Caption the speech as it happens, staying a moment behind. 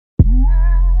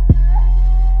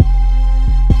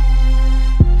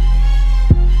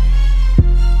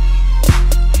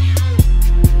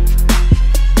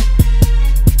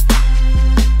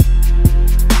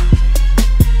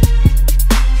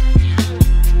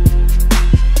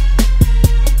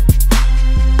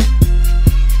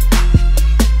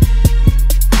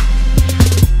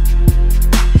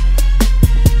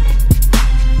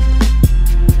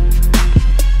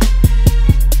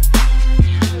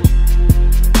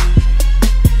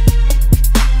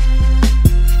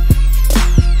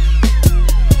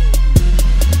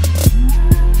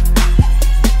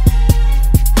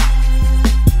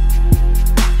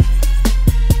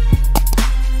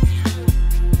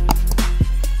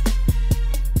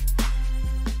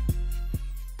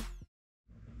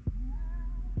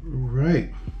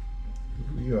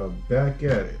back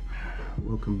at it.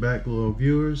 Welcome back, loyal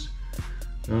viewers.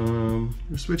 We're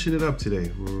switching it up today.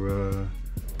 We're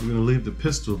gonna leave the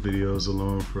pistol videos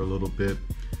alone for a little bit,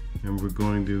 and we're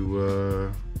going to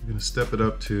step it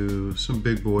up to some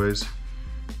big boys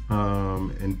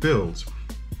and builds.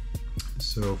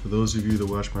 So for those of you that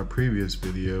watched my previous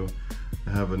video, I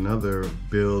have another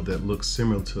build that looks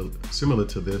similar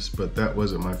to this, but that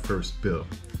wasn't my first build.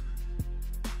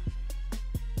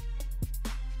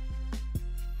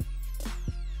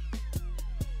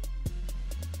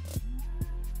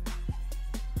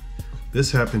 This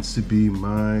happens to be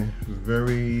my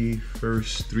very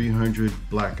first 300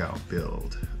 blackout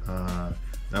build.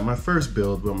 Not my first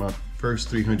build, but my first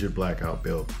 300 blackout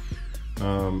build.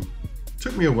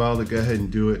 Took me a while to go ahead and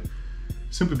do it,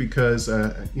 simply because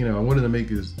I wanted to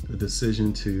make a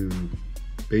decision to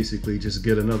basically just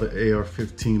get another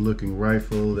AR-15 looking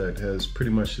rifle that has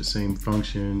pretty much the same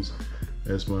functions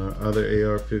as my other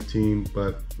AR-15.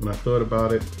 But when I thought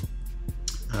about it,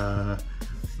 I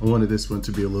wanted this one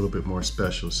to be a little bit more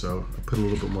special, so I put a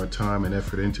little bit more time and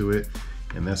effort into it,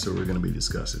 and that's what we're going to be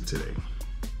discussing today.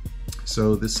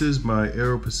 So this is my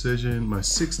Aero Precision, my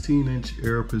 16-inch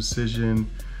Aero Precision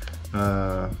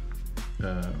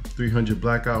 300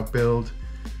 blackout build.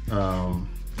 The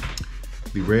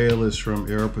rail is from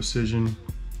Aero Precision,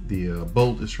 the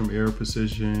bolt is from Aero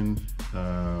Precision,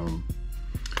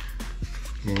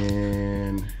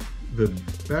 and the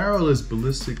barrel is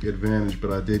Ballistic Advantage,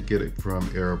 but I did get it from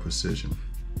Aero Precision.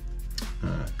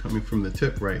 Coming from the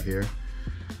tip right here,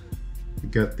 we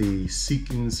got the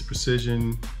Seekins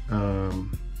Precision, what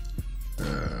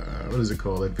is it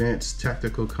called? Advanced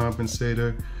Tactical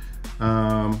Compensator.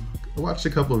 I watched a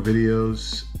couple of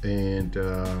videos, and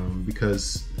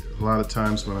because a lot of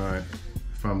times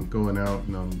if I'm going out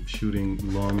and I'm shooting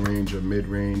long range or mid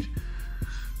range,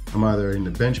 I'm either in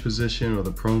the bench position or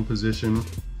the prone position.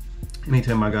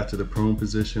 Anytime I got to the prone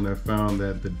position, I found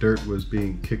that the dirt was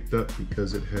being kicked up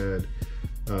because it had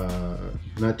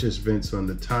not just vents on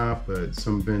the top, but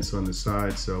some vents on the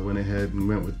side. So I went ahead and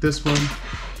went with this one.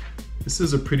 This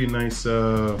is a pretty nice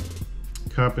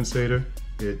compensator.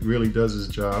 It really does its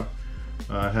job.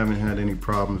 I haven't had any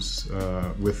problems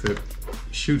with it.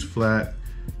 Shoots flat.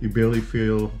 You barely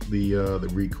feel the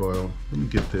recoil. Let me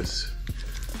get this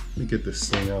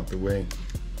sling out the way.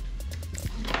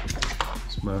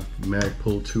 It's my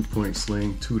Magpul 2-point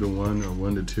sling, 2-to-1 or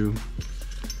 1-to-2.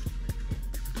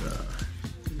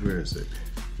 Where is it?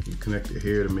 You connect it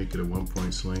here to make it a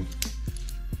 1-point sling.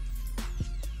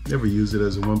 Never use it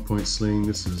as a 1-point sling.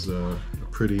 This is a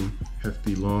pretty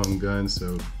hefty long gun,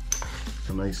 so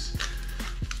a nice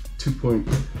 2-point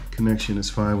connection is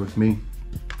fine with me.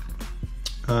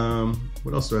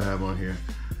 What else do I have on here?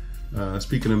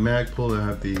 Speaking of Magpul, I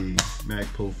have the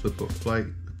Magpul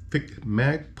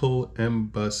Magpul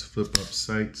MBUS flip-up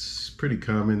sights. Pretty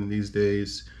common these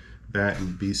days. That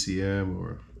and BCM,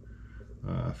 or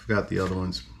I forgot the other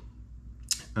ones.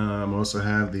 I also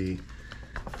have the,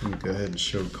 let me go ahead and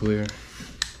show clear.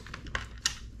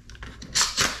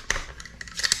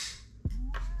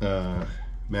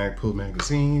 Magpul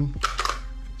magazine,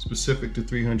 specific to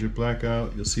 300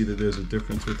 blackout. You'll see that there's a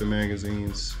difference with the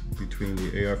magazines between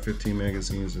the AR-15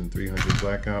 magazines and 300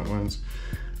 blackout ones.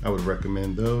 I would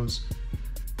recommend those.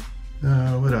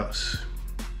 What else?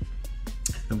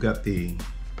 I've got the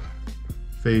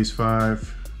Phase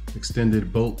 5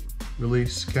 extended bolt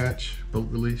release catch,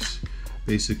 bolt release.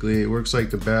 Basically, it works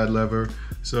like the bad lever.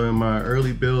 So in my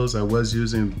early builds, I was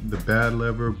using the bad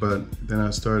lever, but then I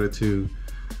started to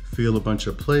feel a bunch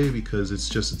of play because it's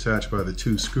just attached by the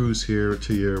 2 screws here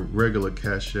to your regular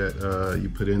cachette you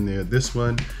put in there. This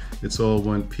one, it's all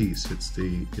one piece. It's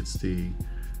the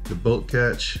bolt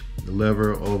catch, the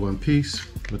lever, all one piece.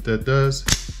 What that does,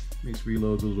 makes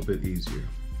reloads a little bit easier.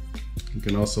 You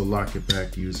can also lock it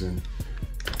back using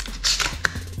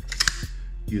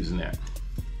that.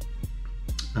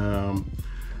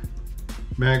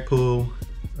 Magpul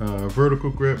vertical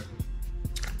grip.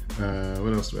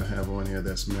 What else do I have on here?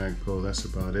 That's Magpul. That's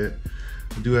about it.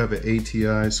 I do have an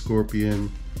ATI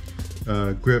Scorpion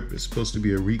grip. It's supposed to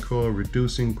be a recoil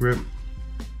reducing grip.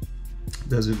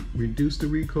 Does it reduce the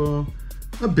recoil?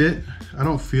 A bit. I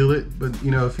don't feel it, but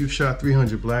if you've shot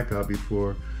 300 blackout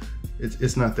before,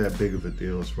 it's not that big of a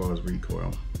deal as far as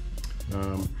recoil.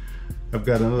 I've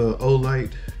got another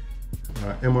Olight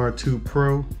M2R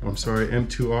Pro. I'm sorry,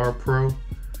 M2R Pro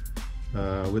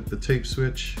with the tape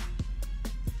switch.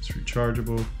 It's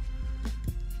rechargeable.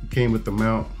 It came with the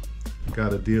mount.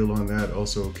 Got a deal on that.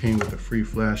 Also came with a free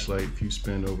flashlight if you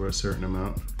spend over a certain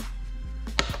amount.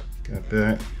 Got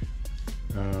that.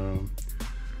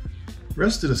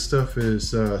 Rest of the stuff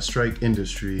is Strike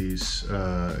Industries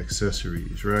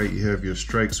accessories, right? You have your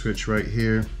strike switch right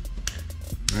here,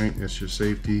 right? That's your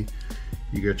safety.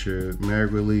 You got your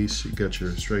mag release, you got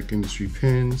your Strike Industry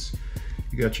pins,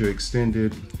 you got your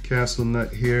extended castle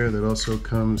nut here that also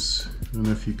comes, I don't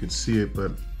know if you can see it,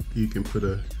 but you can put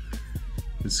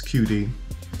it's QD.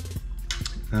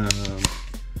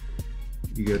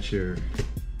 You got your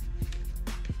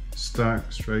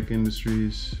stock Strike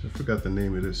Industries. I forgot the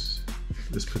name of this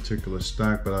particular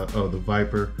stock, but the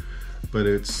Viper. But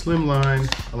it's slimline.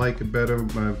 I like it better.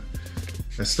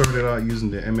 I started out using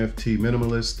the MFT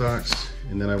minimalist stocks,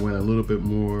 and then I went a little bit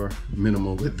more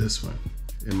minimal with this one,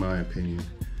 in my opinion.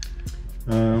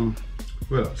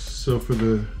 What else? So for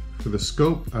the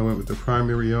scope, I went with the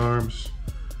primary arms,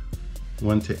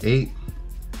 1:8.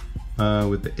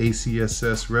 With the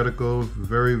ACSS reticle,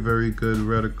 very good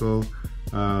reticle.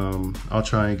 I'll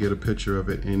try and get a picture of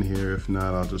it in here. If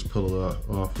not, I'll just pull it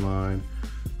offline.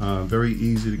 Very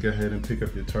easy to go ahead and pick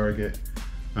up your target.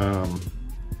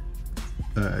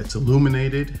 It's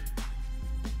illuminated.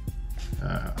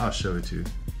 I'll show it to you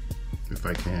if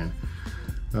I can.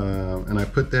 And I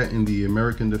put that in the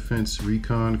American Defense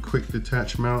Recon quick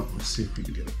detach mount. Let's see if we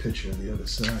can get a picture of the other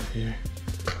side here.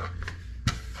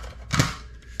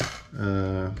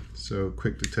 So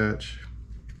quick detach,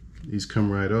 these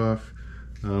come right off.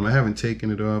 I haven't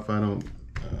taken it off. I don't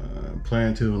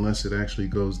plan to unless it actually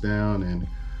goes down, and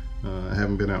I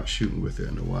haven't been out shooting with it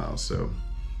in a while. So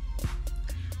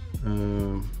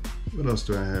what else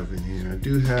do I have in here? I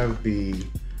do have the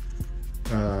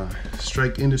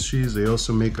Strike Industries. They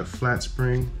also make a flat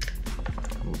spring.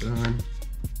 Hold on,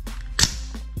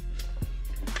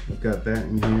 I've got that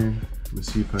in here.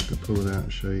 Let's see if I can pull it out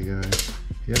and show you guys.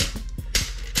 Yep,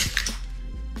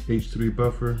 H3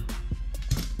 buffer,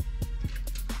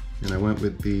 and I went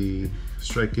with the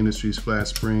Strike Industries flat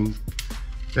spring.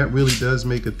 That really does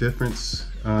make a difference.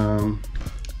 I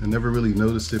never really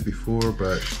noticed it before,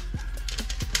 but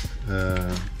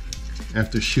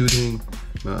after shooting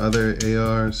my other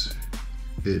ARs,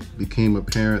 it became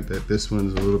apparent that this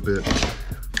one's a little bit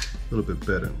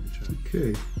better.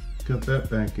 Okay, got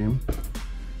that back in.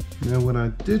 Now what I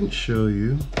didn't show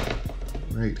you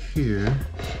right here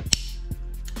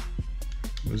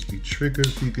was the trigger.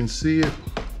 If you can see it,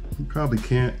 you probably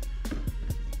can't.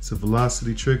 It's a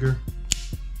velocity trigger.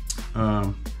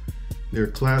 They're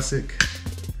classic.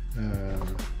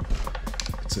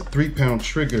 It's a 3-pound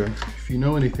trigger. If you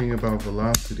know anything about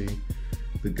velocity,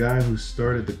 the guy who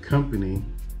started the company,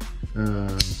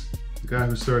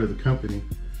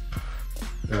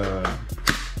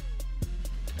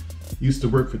 used to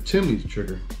work for Timney's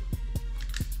trigger.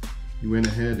 He went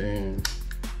ahead and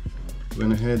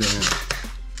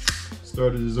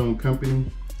started his own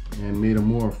company and made a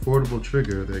more affordable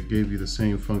trigger that gave you the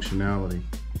same functionality.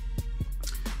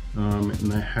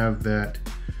 And I have that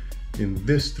in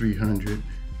this 300.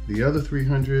 The other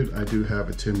 300, I do have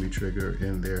a Timney trigger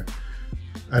in there.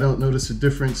 I don't notice a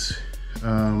difference.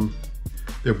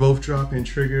 They're both drop-in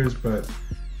triggers, but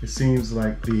it seems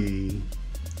like the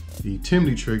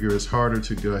Timney trigger is harder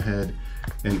to go ahead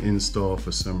and install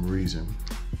for some reason.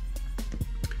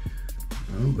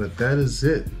 But that is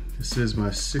it. This is my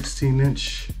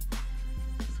 16-inch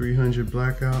 300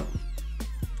 blackout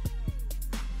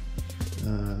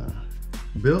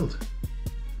build.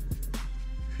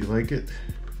 If you like it,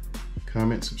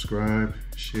 comment, subscribe,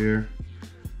 share.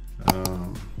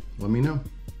 Let me know.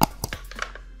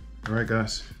 All right,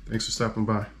 guys. Thanks for stopping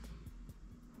by.